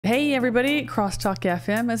Hey everybody, CrossTalk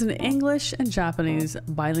FM is an English and Japanese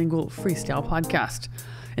bilingual freestyle podcast.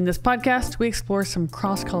 In this podcast, we explore some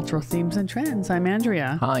cross-cultural themes and trends. I'm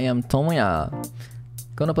Andrea. Hi, I'm Tomoya.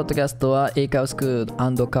 このポッドキャストは英会話スク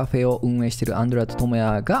ール&カフェを運営しているアンドリアとトモ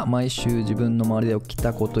ヤが毎週自分の周りで起き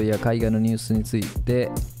たことや海外のニュースについ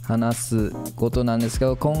て話すことなんです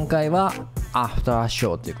が、今回はアフターシ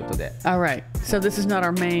ョーということで。Alright, so this is not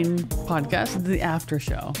our main podcast, it's the after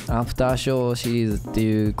show. アフターショーシリーズって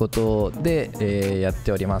いうことで、やっ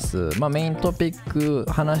ております。メイントピック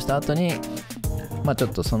話した後に、ちょっ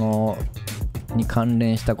とそのに関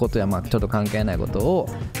連したことや、ちょっと関係ないことを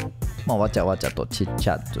わちゃわちゃとチッチ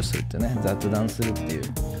ャッとするってね、雑談するって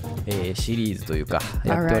いう、シリーズというか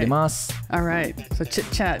やっております。Alright, so chit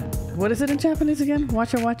chat. What is it in Japanese again? わ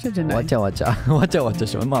ちゃわちゃじゃない。わちゃわちゃわちゃわちゃ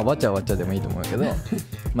しよう。わちゃわちゃでもいいと思うけど、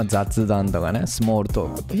雑談とかね、スモールト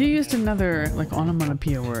ークとか。You used another like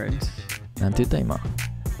onomatopoeia word. なんて言った今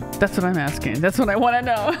？That's what I'm asking. That's what I want to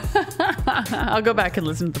know. I'll go back and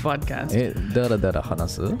listen to the podcast. だらだら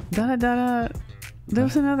話す？だらだら。There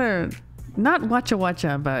was another...Not wacha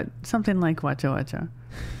wacha, but something like wacha wacha.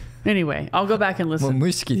 Anyway, I'll go back and listen. もう無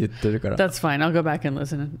意識で言ってるから。That's fine. I'll go back and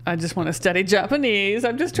listen. I just want to study Japanese.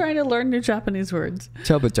 I'm just trying to learn new Japanese words.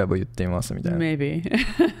 チャブチャブ言ってみますみたいな。Maybe.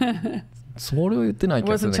 それを言ってない気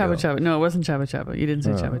がするんだけど。It wasn't chaba chaba. No, it wasn't chaba chaba. You didn't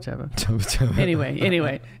say chaba chaba. Chaba chaba.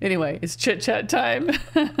 Anyway, it's chit chat time.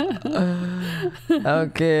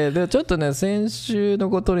 OK。で、ちょっとね、先週の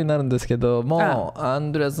ことになるんですけども、ア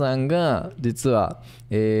ンドレアさんが実は、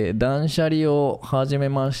断捨離を始め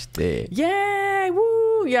まして。Yay! Woo!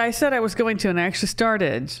 Yeah, I said I was going to and I actually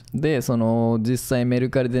started. で、その実際メル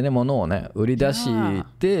カリでね、物をね、売り出し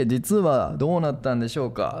て、実はどうなったんでしょ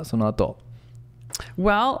うか、その後。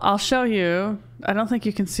Well, I'll show you. I don't think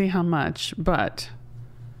you can see how much, but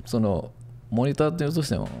そのモニターって映し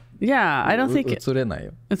ても Yeah, I don't think 映れない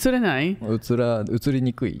よ。映れない？映り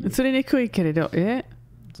にくい。映りにくいけれど、映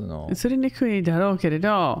りにくいだろうけれ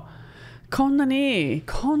ど、こんなにいっ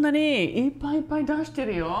ぱいいっぱい出して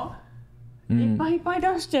るよ。いっぱいいっぱい出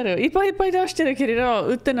してるけれど、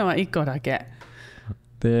売ってるのは1個だけ。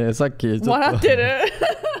で、さっきちょっと笑ってる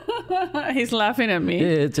He's laughing at me.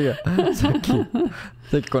 違う。さ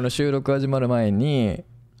っきこの収録始まる前に、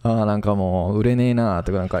なんかもう売れねえな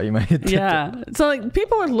とかなんか今言ってて。Yeah. So like,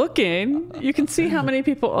 people are looking. You can see how many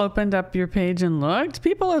people opened up your page and looked.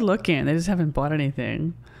 People are looking. They just haven't bought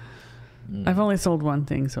anything. I've only sold one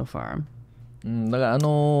thing so far. だから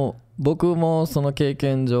僕もその経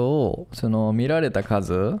験上、その見られた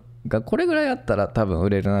数がこれぐらいあったら多分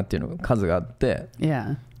売れるなっていうのが数があって、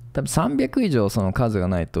Yeah. 多分300以上その数が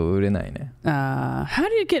ないと売れないね。How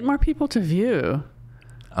do you get more people to view?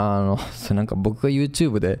 それなんか僕が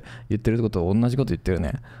YouTube で言ってることと同じこと言ってる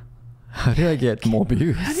ね。How do I get more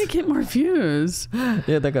views? How do you get more views?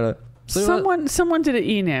 いやだからSomeone did an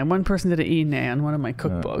e-ne. One person did an e-ne on one of my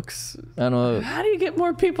cookbooks. How do you get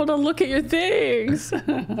more people to look at your things?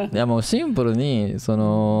 いやもうシンプルにそ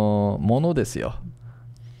のものですよ。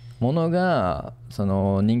ものがそ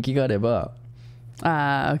の人気があれば、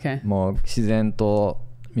okay. もう自然と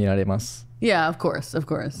見られます。Yeah, of course.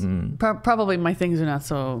 Probably my things are not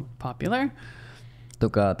so popular. と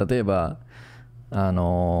か例えば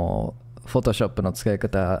Photoshop の使い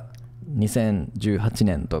方2018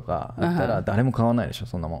年とかあったら誰も買わないでしょ、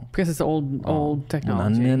そんなもん。Because it's old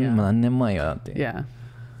technology. 何年前やって。Yeah.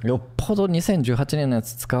 よっぽど2018年のや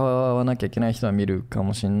つ使わなきゃいけない人は見るか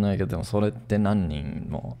もしれないけど、でもそれって何人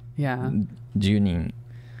も、10人、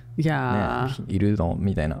いるの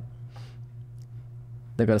みたいな。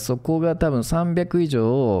だからそこが多分300以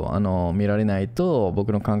上見られないと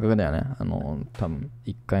僕の感覚ではね、多分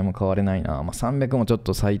1回も買われないな。300もちょっ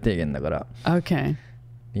と最低限だから。Okay.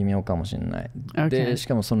 微妙かもしれない。で、し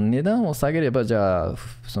かもその値段を下げればじゃあ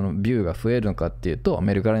そのビューが増えるのかっていうと、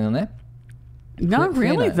メルカリのね。Not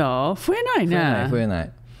really though. 増えないね。増えな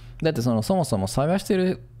い。だってそもそも探して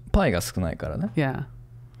るパイが少ないからね。Yeah.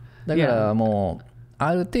 だからもう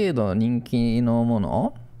ある程度人気のも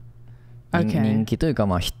の、人気というか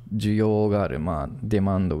需要がある、デ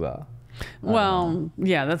マンドが。Well,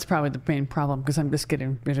 yeah, that's probably the main problem because I'm just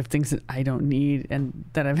getting rid of things that I don't need and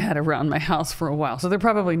that I've had around my house for a while. So they're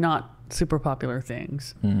probably not super popular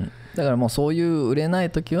things. だからもうそういう売れな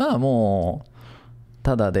いときはもう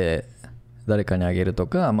ただで誰かにあげると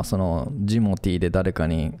か、そのジモティーで誰か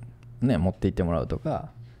にね持って行ってもらうとか。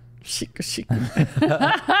シック。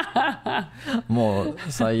もう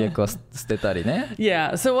最悪は捨てたりね。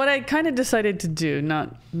Yeah, so what I kind of decided to do, not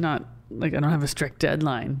like I don't have a strict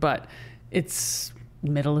deadline, but it's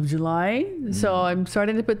middle of July, so I'm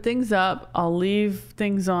starting to put things up. I'll leave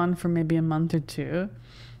things on for maybe a month or two,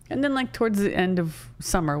 And then like towards the end of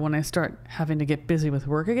summer when I start having to get busy with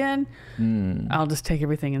work again, I'll just take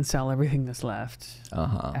everything and sell everything that's left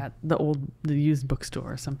at the used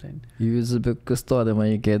bookstore or something. Used bookstore でも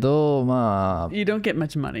いいけど、まあ You don't get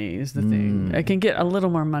much money is the thing. I can get a little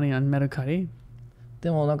more money on Mercari.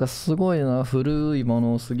 でもなんかすごいな、古いも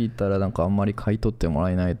のを過ぎたらなんかあんまり買い取っても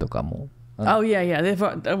らえないとかも。Oh yeah, yeah.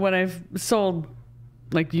 When I've sold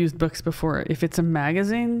like used books before, if it's a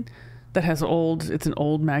magazine that has it's an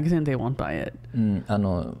old magazine, they won't buy it.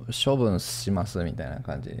 処分しますみたいな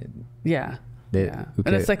感じ。Yeah. Yeah.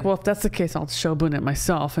 And it's like, well, if that's the case, I'll shogun it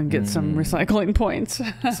myself and get some recycling points.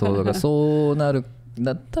 そうだからそうなる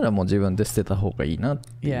だったらもう自分で捨てた方がいいなっ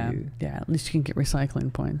ていう。Yeah, at least you can get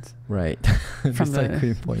recycling points. Right.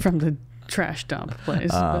 Recycling points. From the trash dump place.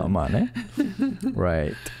 まあね。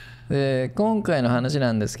Right. で今回の話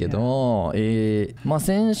なんですけども、まあ、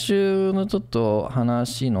先週のちょっと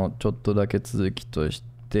話のちょっとだけ続きとし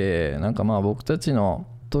てなんかまあ僕たちの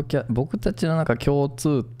なんか共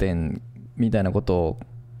通点みたいなことを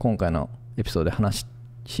今回のエピソードで話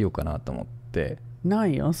しようかなと思って。な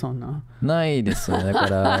いよそんな。ないですね。だか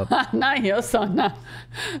らないよそんな。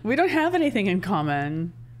We don't have anything in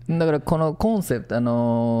common. だからこのコンセプト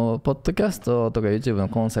ポッドキャストとか YouTube の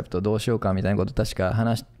コンセプトどうしようかみたいなこと確か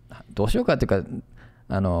どうしようかっていうか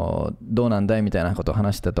どうなんだいみたいなことを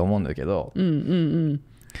話したと思うんだけど、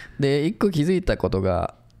で一個気づいたこと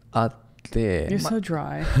があって、You're so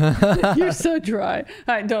dry. You're so dry.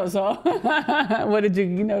 はいどうぞ。What did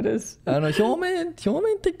you notice? 表面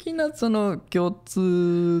的なその共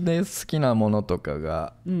通で好きなものとか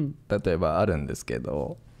が、例えばあるんですけ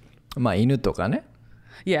ど、まあ犬とかね。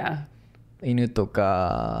Yeah. 犬と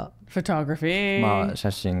か。Photography. まあ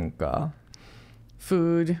写真家。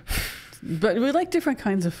Food. But we like different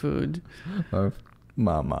kinds of food.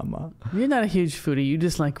 まあまあまあ。You're not a huge foodie. You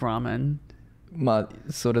just like ramen. まあ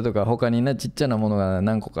それとか他にねちっちゃなものが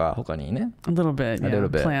何個か他にね。A little bit. Yeah.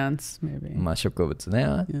 Plants maybe. まあ植物ね、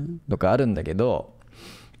とかあるんだけど、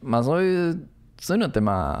まあそういうのって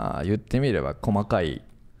まあ言ってみれば細かい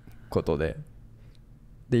ことで。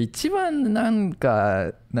で一番なん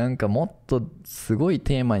かもっとすごい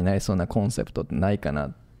テーマになりそうなコンセプトってないかな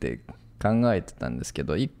って考えてたんですけ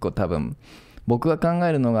ど、一個多分僕が考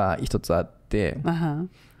えるのが一つあって、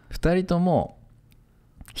二人とも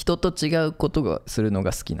人と違うことがするの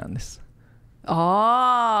が好きなんです。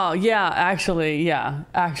Oh, yeah, actually. Yeah.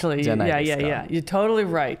 You're totally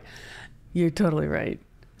right. You're totally right.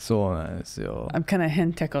 そうなんですよ。I'm kind of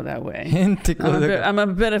henteco that way. ヘンテコだから。I'm a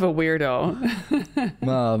bit of a weirdo.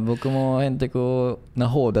 まあ僕もヘンテコな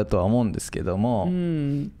方だとは思うんですけども、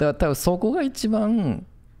だから多分そこが一番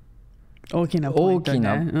大きなポイント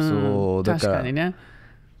ね。そうだから確かにね。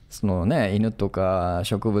そのね犬とか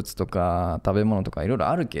植物とか食べ物とかいろいろ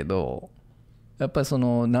あるけど、やっぱりそ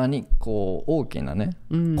のこう大きなね、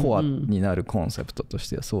コアになるコンセプトとし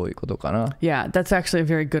てはそういうことかな。Yeah, that's actually a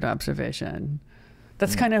very good observation.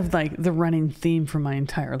 That's kind of like the running theme for my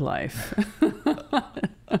entire life.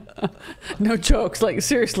 No jokes, like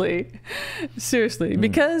seriously,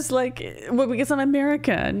 because I'm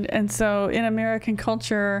American, and so in American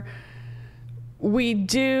culture, we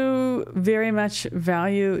do very much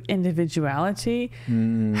value individuality.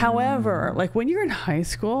 However, like when you're in high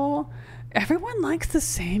school, everyone likes the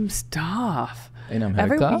same stuff. In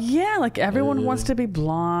America? Like everyone wants to be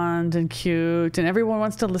blonde and cute, and everyone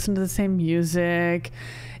wants to listen to the same music.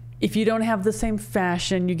 If you don't have the same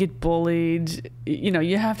fashion, you get bullied.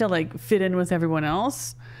 You have to like fit in with everyone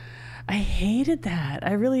else. I hated that.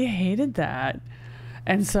 I really hated that.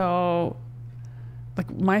 And so,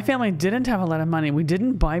 like my family didn't have a lot of money. We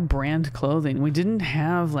didn't buy brand clothing. We didn't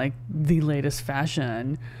have like the latest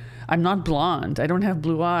fashion. I'm not blonde. I don't have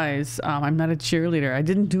blue eyes. I'm not a cheerleader. I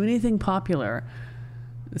didn't do anything popular.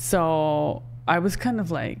 So I was kind of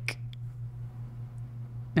like,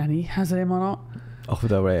 Nani? Hazaremono? Off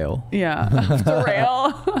the rail. Yeah, off the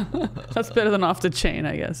rail. That's better than off the chain,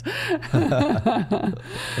 I guess.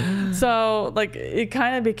 So like it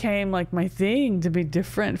kind of became like my thing to be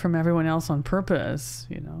different from everyone else on purpose,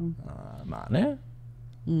まあね。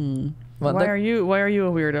Why are you a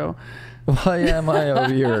weirdo? Why am I a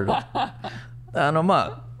weirdo? ま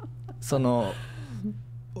あその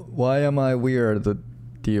Why am I weird っ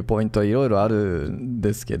ていうポイントはいろいろあるん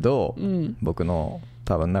ですけど、僕の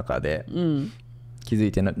多分中で、気づ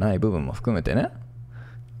いてない部分も含めてね、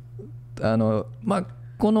まあ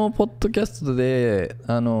このポッドキャストで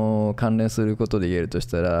関連することで言えるとし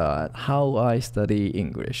たら How I study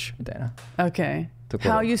English みたいな。Okay.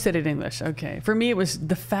 How you studied English. Okay. For me, it was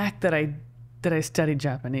the fact that I that I studied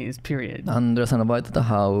Japanese, period. アンドレさんの場合だと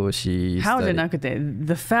how she studied. How じゃなくて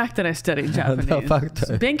the fact that I studied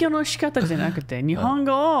Japanese. 勉強の仕方じゃなくて日本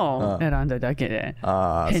語を選んだだけで。そ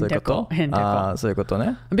ういうことそういうこと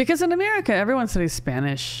ね。Because in America, everyone studies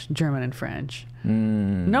Spanish, German, and French.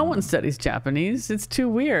 No one studies Japanese. It's too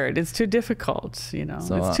weird. It's too difficult. You know,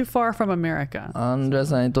 it's too far from America. アンドレ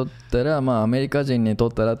さんにとったら、アメリカ人にと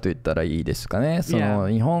ったらと言ったらいいですかね。その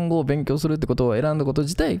日本語を勉強するってことを選んだこと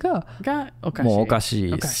自体がもうおかし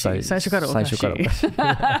い。最初からおかしい。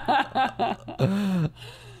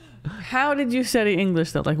How did you study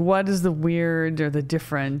English though? Like, what is the weird or the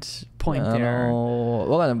different point there?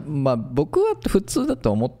 わかんない。僕は普通だ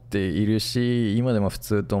と思っているし、今でも普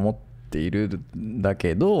通と思っているんだ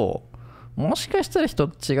けど、もしかしたら人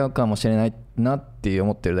と違うかもしれないなって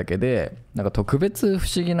思ってるだけで、なんか特別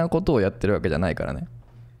不思議なことをやってるわけじゃないからね。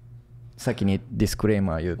先にディスクレー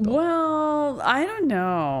マー言うと。Well, I don't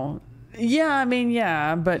know. Yeah, I mean,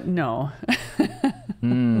 yeah, but no.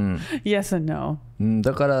 Yes and no.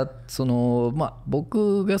 だから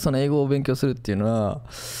僕がその英語を勉強するっていうのは、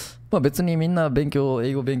別にみんな英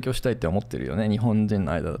語勉強したいって思ってるよね、日本人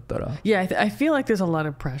の間だったら。Yeah, I feel like there's a lot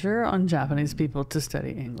of pressure on Japanese people to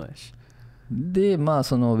study English. で、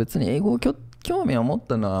別に英語を興味を持っ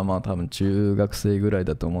たのは多分中学生ぐらい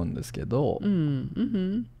だと思うんですけど、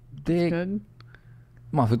で、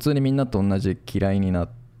普通にみんなと同じ嫌いになっ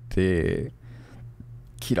て、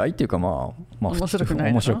嫌いっていうか面白くな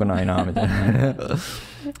いなみたいな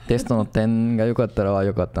テストの点が良かったら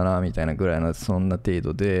良かったなみたいなぐらいのそんな程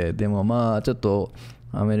度で、でもちょっと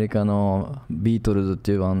アメリカのビートルズっ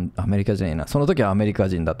ていうアメリカ人その時はアメリカ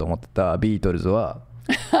人だと思ってたビートルズは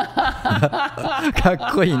か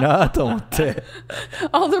っこいいなと思って。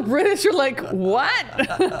All the British are like, what?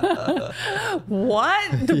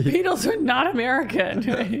 What? The Beatles are not American.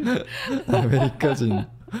 アメリカ人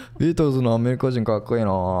ビートルズのアメリカ人かっこいい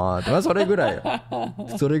なって、それぐらいよ。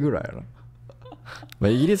それぐらいやな。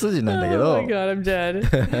イギリス人なんだけど。Oh my God, I'm dead.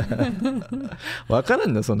 分かる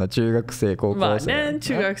んだよ、そんな中学生、高校生。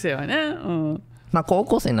中学生はね。高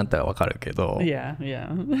校生になったら分かるけど。Yeah.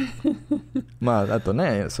 あと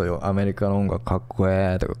ね、そういうアメリカの音楽かっこ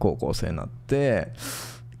ええとか高校生になって、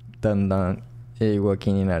だんだん英語が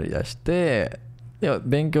気になりだして、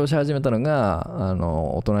勉強し始めたのが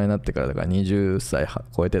大人になってからだから20歳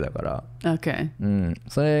超えてだから、okay.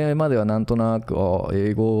 それまではなんとなく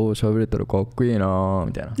英語喋れたらかっこいいな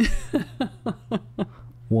みたいな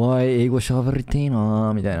わい英語喋りていい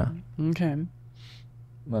なみたいな、okay.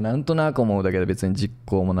 なんとなく思うだけで別に実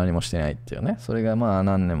行も何もしてないっていうね。それが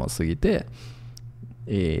何年も過ぎて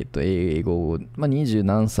英語を20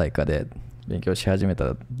何歳かで勉強し始め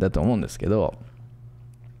ただと思うんですけど、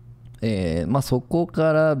そこ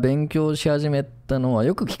から勉強し始めたのは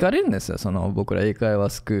よく聞かれるんですよ。僕ら英会話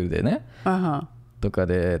スクールでね、とか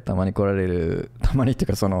でたまに来られる、たまにってい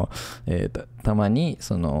うかたまに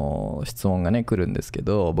質問がね来るんですけ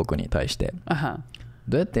ど、僕に対して、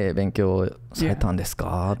どうやって勉強されたんです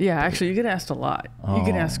か？ Yeah, actually you get asked a lot. You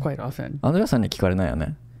get asked quite often. アンドレアさんに聞かれないよ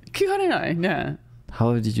ね。聞かれないね。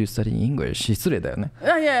How did you study English? 失礼だよね。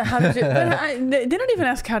Yeah, how did you? They don't even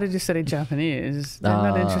ask how did you study Japanese. They're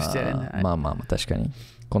not interested in that. 確かに。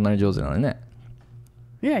こんなに上手なのにね。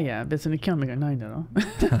Yeah, 別に興味がないんだろ。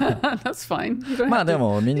That's fine. で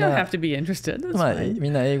もみんな You don't have to be interested. み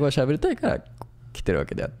んな英語を喋りたいから来てるわ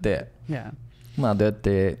けであって、Yeah. どうやっ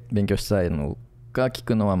て勉強したいのか聞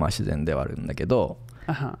くのは自然ではあるんだけど、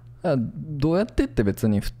どうやってって別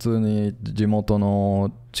に普通に地元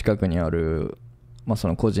の近くにあるそ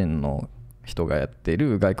の個人の人がやって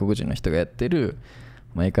る、外国人の人がやってる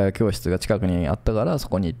英会話教室が近くにあったから、そ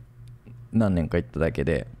こに何年か行っただけ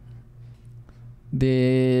で、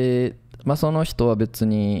その人は別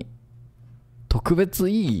に特別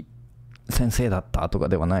いい先生だったとか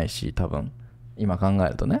ではないし、多分今考え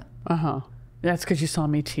るとね。That's because you saw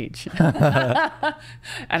me teach.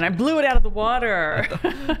 And I blew it out of the water.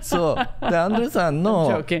 そうで、アンドレさん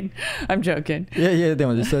の I'm joking. いやで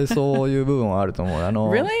も実際そういう部分はあると思う。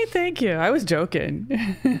Really? Thank you. I was joking.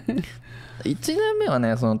 1年目は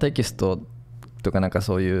ね、そのテキストとか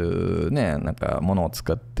そういうね、ものを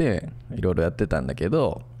使っていろいろやってたんだけ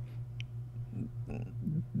ど、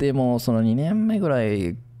でもその2年目ぐら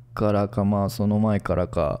いからか、その前から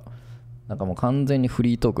か、もう完全にフ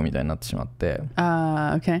リートークみたいになってしまって、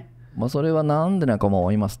okay. それはなんでも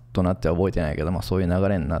う今となっては覚えてないけど、そういう流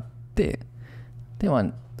れになって、で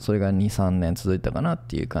それが 2,3 年続いたかなっ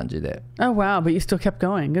ていう感じで。Oh wow, but you still kept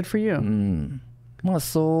going. Good for you.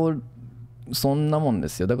 そんなもんで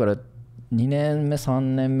すよ。だから2年目3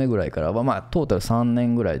年目ぐらいからはトータル3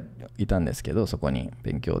年ぐらいいたんですけど、そこに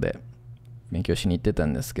勉強で。勉強しに行ってた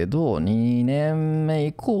んですけど、2年目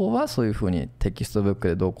以降はそういう風にテキストブック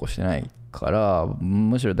でどうこうしてないから、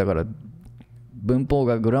むしろだから文法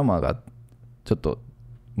がグラマーがちょっと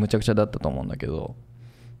むちゃくちゃだったと思うんだけど、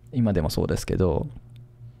今でもそうですけど、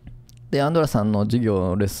でアンドラさんの授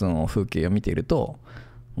業レッスンの風景を見ていると、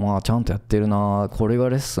まあちゃんとやってるな、これが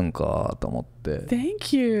レッスンかと思って。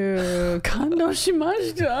Thank you. 感動しま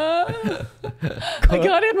した。I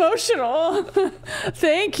got emotional.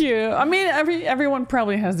 Thank you. I mean, everyone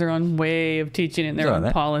probably has their own way of teaching and their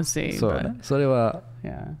own policy. そうね。それは。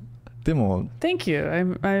Yeah. でも Thank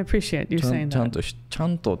you. I appreciate you saying that. ちゃ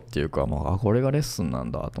んとっていうか、まあこれがレッスンな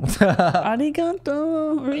んだと思って。ありが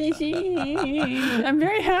とう。嬉しい。I'm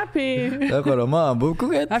very happy. だからまあ僕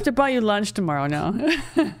がI have to buy you lunch tomorrow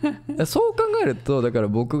now. そう考えると、だから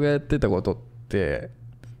僕がやってたことって、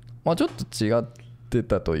まあちょっと違って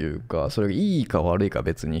たというか、それがいいか悪いか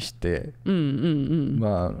別にして、まあ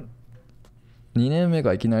2年目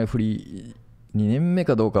がいきなり2年目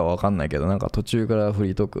かどうかは分かんないけど、なんか途中からフ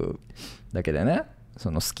リートークだけでね、そ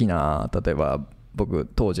の好きな、例えば僕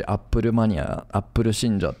当時アップルマニア、アップル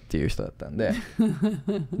信者っていう人だったんで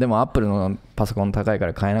でもアップルのパソコン高いか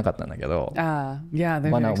ら買えなかったんだけど、ワナビ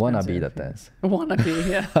ーだったんです。ワナビ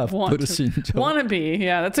ー、アップル信者。ワナビー、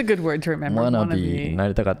yeah, that's a good word to remember. ワナビーにな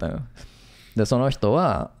りたかったの。で、その人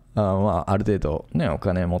はまあある程度ね、お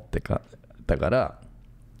金持ってたから、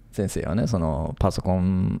先生はね、そのパソコ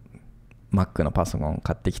ン、Mac のパソコン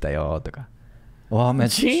買ってきたよとか。わ、めっ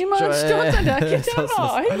ちゃ自慢しとっただけだろ。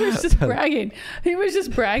He was just bragging. He was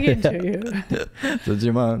just bragging to you. 自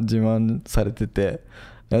慢されてて、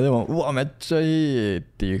いやでもうわめっちゃいいっ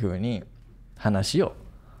ていう風に話を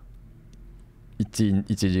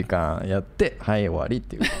1時間やって、はい終わりっ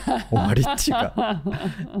ていう終わりっていうか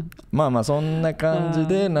まあそんな感じ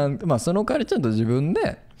でまあその代わりちゃんと自分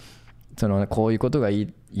でそのこういうことが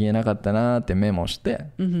言えなかったなってメモして、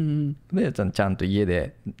でちゃんと家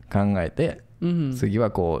で考えて、次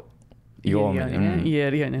はこう言おうみたいな、言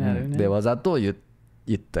えるようになるね。でわざと言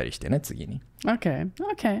ったりしてね、次に。Okay.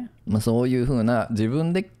 まあそういう風な自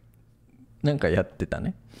分でなんかやってた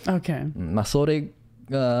ね。Okay. まあそれ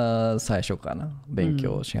が最初かな、勉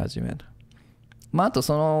強し始めた。まああと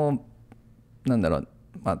そのなんだろう、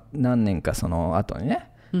まあ何年かその後にね。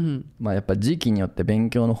まあやっぱ時期によって勉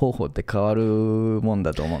強の方法って変わるもん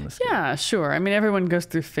だと思うんですけど。Yeah, sure. I mean, everyone goes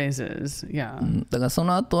through phases. Yeah. だからそ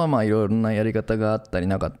の後はまあいろんなやり方があったり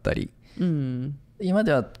なかったり。今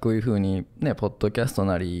ではこういうふうにね、ポッドキャスト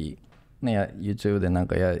なり、ね、YouTube でなん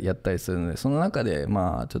か やったりするので、その中で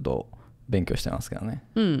まあちょっと勉強してますけどね。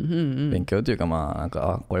勉強というかまあなん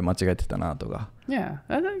かこれ間違えてたなとか。Yeah,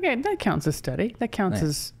 that counts as study. That counts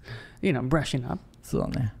as, brushing up. そう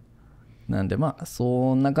ね。なんでまあ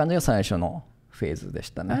そんな感じが最初のフェーズで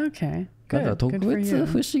したね。Okay. だから特別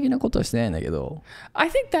不思議なことはしてないんだけど。I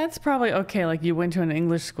think that's probably okay. Like you went to an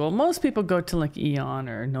English school. Most people go to like Eon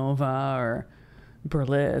or Nova or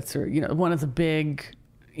Berlitz or one of the big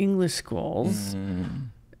English schools,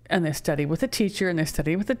 and they study with a teacher and they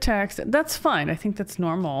study with a text. That's fine. I think that's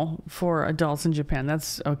normal for adults in Japan.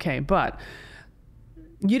 That's okay. But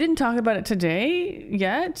you didn't talk about it today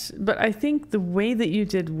yet, but I think the way that you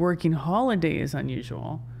did working holiday is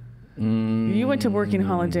unusual. You went to working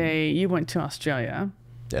holiday, you went to Australia.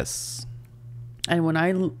 Yes. And when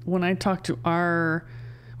I talked to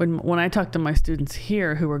when I talked to my students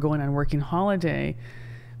here who were going on working holiday,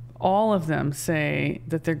 all of them say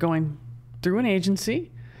that they're going through an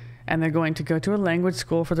agency and they're going to go to a language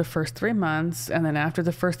school for the first 3 months, and then after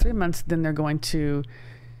the first 3 months, then they're going to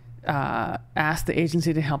ask the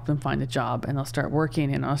agency to help them find a job, and they'll start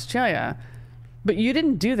working in Australia. But you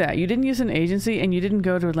didn't do that. You didn't use an agency, and you didn't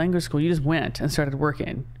go to a language school. You just went and started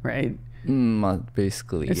working, right?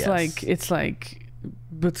 Basically, it's yes. It's like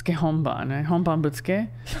ぶつけ本番ね。本番ぶつけ。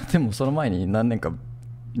でもその前に何年か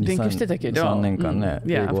勉強してたけど、3年間ね、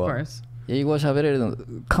Yeah, of course. 英語を喋れるの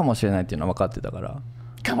かもしれないっていうのは分かってたから。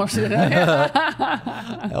かもしれな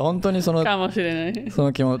い。本当にそのかもしれない。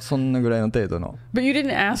そんなぐらいの程度の。But you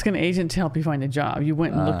didn't ask an agent to help you find a job. You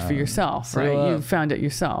went and looked for yourself, right? You found it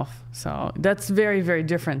yourself. So that's very, very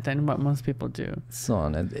different than what most people do. そ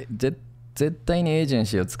うね。絶対にエージェン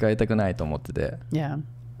シーを使いたくないと思ってて。Yeah.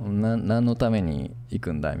 何のために行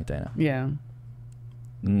くんだみたいな。Yeah.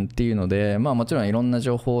 っていうので、まあもちろんいろんな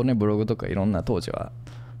情報をね、ブログとかいろんな当時は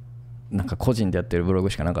なんか個人でやってるブロ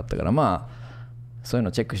グしかなかったから、まあそういう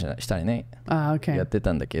のチェックしたりね、okay. やって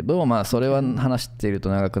たんだけど、まあそれは話している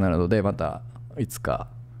と長くなるので、またいつか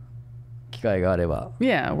機会があれば。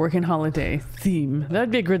Yeah, working holiday theme.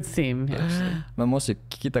 That'd be a good theme, actually. まあもし聞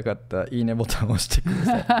きたかったらいいねボタンを押してく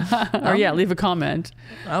ださい。Or yeah, leave a comment.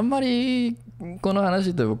 あんまりこの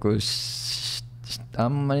話って僕あ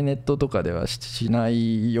んまりネットとかではしな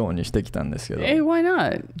いようにしてきたんですけど、why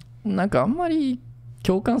not? なんかあんまり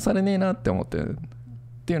共感されねえなって思ってる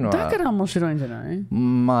っていうのは、だから面白いんじゃない？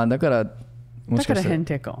まあだからもしかしたら変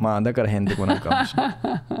てこ、まあだから変てこなんかもしれな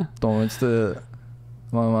いと思いつつ、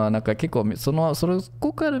まあなんか結構そ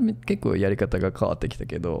こから結構やり方が変わってきた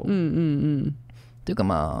けど、っていうか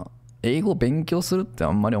まあ英語を勉強するってあ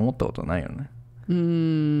んまり思ったことないよね。な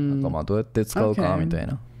んかまあどうやって使うかみたい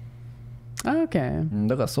な。Okay.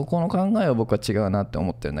 だからそこの考えは僕は違うなって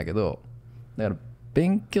思ってるんだけど、だから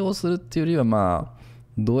勉強するっていうよりはまあ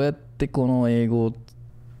どうやってこの英語を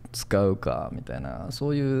使うかみたいな、そ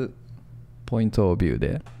ういうポイントオブビュー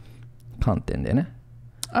で観点でね、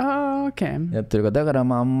okay. やってるから、だから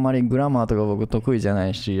まああんまりグラマーとか僕得意じゃな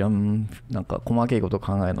いし、なんか細かいこと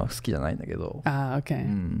考えるのは好きじゃないんだけど、okay.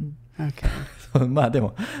 まあで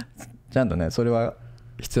もちゃんとねそれは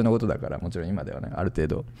必要なことだから、もちろん今ではねある程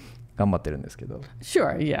度頑張ってるんですけど。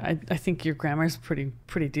 Sure, yeah, I think your grammar is pretty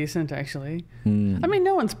decent actually. I mean,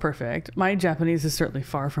 no one's perfect. My Japanese is certainly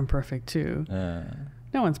far from perfect too.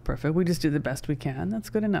 No one's perfect. We just do the best we can. That's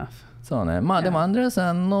good enough. そうね。まあでもアンドレア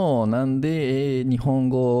さんのなんで日本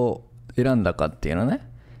語を選んだかっていうのね、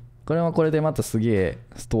これはこれでまたすげえ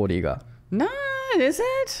ストーリーが。No, is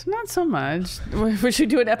it? Not so much. We should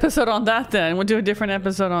do an episode on that then. We'll do a different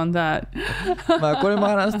episode on that. まあこれも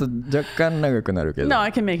話すと若干長くなるけど。No,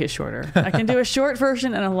 I can make it shorter. I can do a short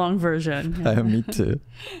version and a long version. Me too.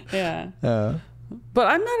 Yeah. But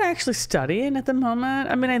I'm not actually studying at the moment.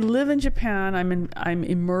 I mean, I live in Japan. I'm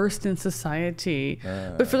immersed in society.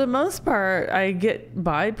 But for the most part, I get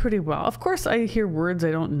by pretty well. Of course, I hear words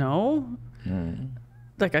I don't know.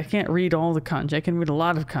 Like I can't read all the kanji. I can read a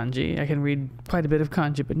lot of kanji. I can read quite a bit of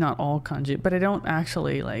kanji, but not all kanji. But I don't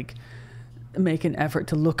actually like make an effort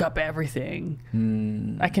to look up everything.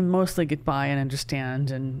 I can mostly get by and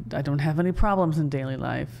understand, and I don't have any problems in daily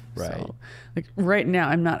life. Right. So, like right now,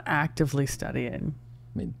 I'm not actively studying.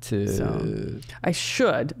 Me too. So I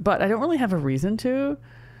should, but I don't really have a reason to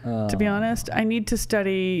be honest. I need to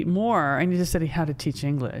study more. I need to study how to teach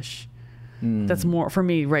English. That's more for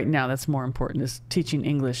me right now. That's more important, is teaching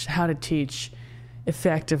English, how to teach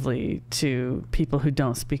effectively to people who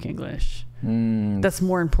don't speak English. That's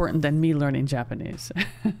more important than me learning Japanese.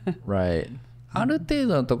 Right. ある程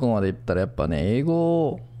度のところまでいったらやっぱね、英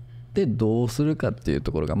語でどうするかっていう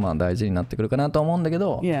ところがまあ大事になってくるかなと思うんだけ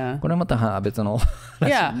ど、これまた別の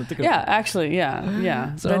話になってくる。Yeah, actually,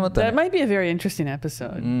 yeah. That might be a very interesting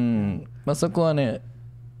episode. まあそこはね、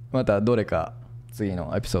またどれか次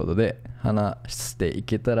のエピソードで話してい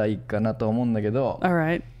けたらいいかなと思うんだけど、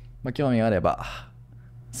Alright. まあ興味があれば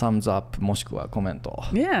thumbs up もしくはコメント。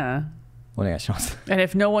Yeah. お願いします。And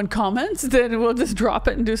if no one comments, then we'll just drop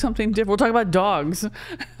it and do something different. We'll talk about dogs.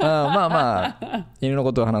 まあ犬の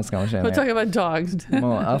ことを話すかもしれない。We'll talk about dogs.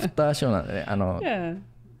 もうアフターショーなんでね、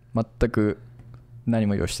全く何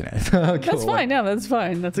も用意してない。That's fine. Yeah, that's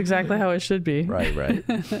fine. That's exactly how it should be. Right.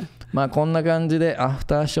 まあこんな感じでアフ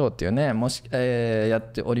ターショーっていうね、もし、や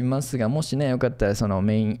っておりますが、もしねよかったらその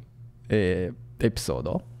メイン、エピソー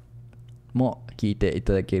ドも聞いてい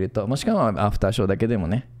ただけると、もしくはアフターショーだけでも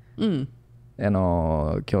ね、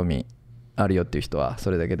興味あるよっていう人はそ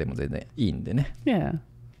れだけでも全然いいんでね、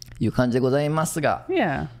いう感じでございますが、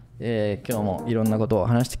今日もいろんなことを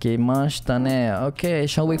話してきましたね。Okay,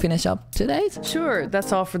 shall we finish up today? Sure,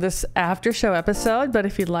 that's all for this after show episode. But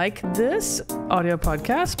if you like this audio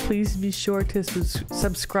podcast, please be sure to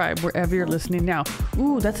subscribe wherever you're listening now.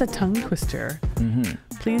 Ooh, that's a tongue twister.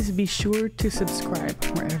 Please be sure to subscribe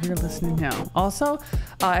wherever you're listening now. Also,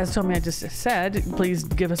 as Tomoya just said, please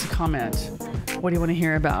give us a comment. What do you want to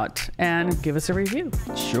hear about? And give us a review.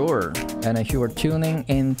 Sure. And if you are tuning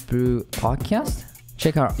in through podcast,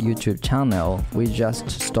 check our YouTube channel. We just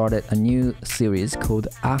started a new series called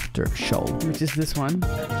After Show. Which is this one?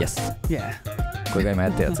 Yes. Yeah. これが今や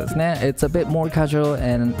ったやつですね。It's a bit more casual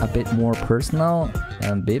and a bit more personal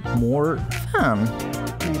and a bit more fun.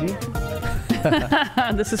 Maybe.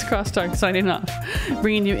 This is CrossTalk signing off,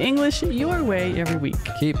 bringing you English your way every week.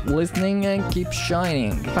 Keep listening and keep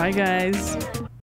shining. Bye, guys.